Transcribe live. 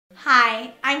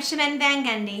Hi, I'm Chimene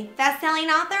Gundy, best-selling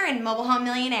author and mobile home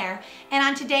millionaire, and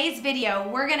on today's video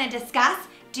we're going to discuss,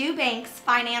 do banks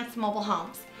finance mobile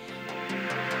homes?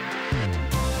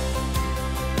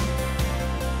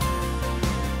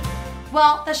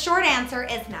 Well, the short answer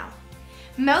is no.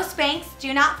 Most banks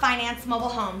do not finance mobile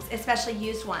homes, especially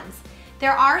used ones.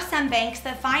 There are some banks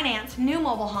that finance new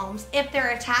mobile homes if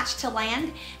they're attached to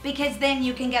land, because then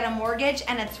you can get a mortgage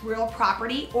and it's real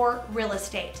property or real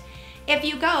estate. If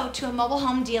you go to a mobile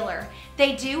home dealer,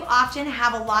 they do often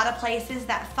have a lot of places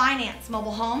that finance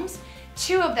mobile homes.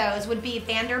 Two of those would be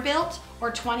Vanderbilt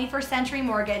or 21st Century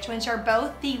Mortgage, which are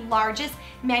both the largest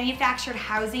manufactured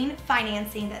housing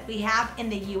financing that we have in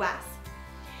the US.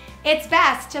 It's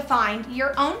best to find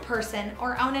your own person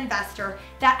or own investor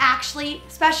that actually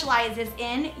specializes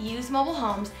in used mobile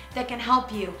homes that can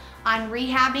help you on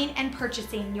rehabbing and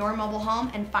purchasing your mobile home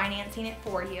and financing it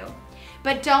for you.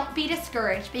 But don't be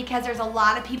discouraged, because there's a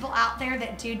lot of people out there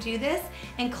that do this,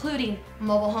 including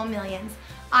Mobile Home Millions.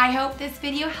 I hope this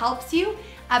video helps you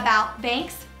about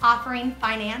banks offering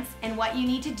finance and what you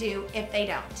need to do if they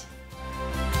don't.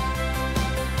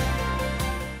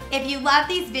 If you love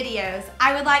these videos,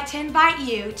 I would like to invite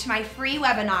you to my free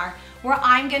webinar where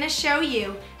I'm going to show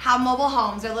you how mobile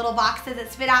homes are little boxes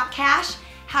that spit out cash,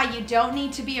 how you don't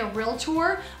need to be a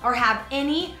realtor or have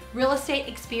any real estate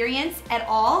experience at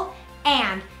all,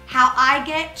 and how I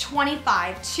get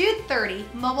 25 to 30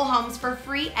 mobile homes for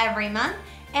free every month,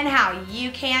 and how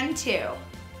you can too.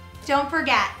 Don't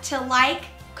forget to like,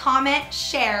 comment,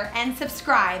 share, and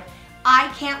subscribe.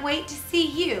 I can't wait to see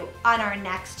you on our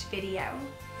next video.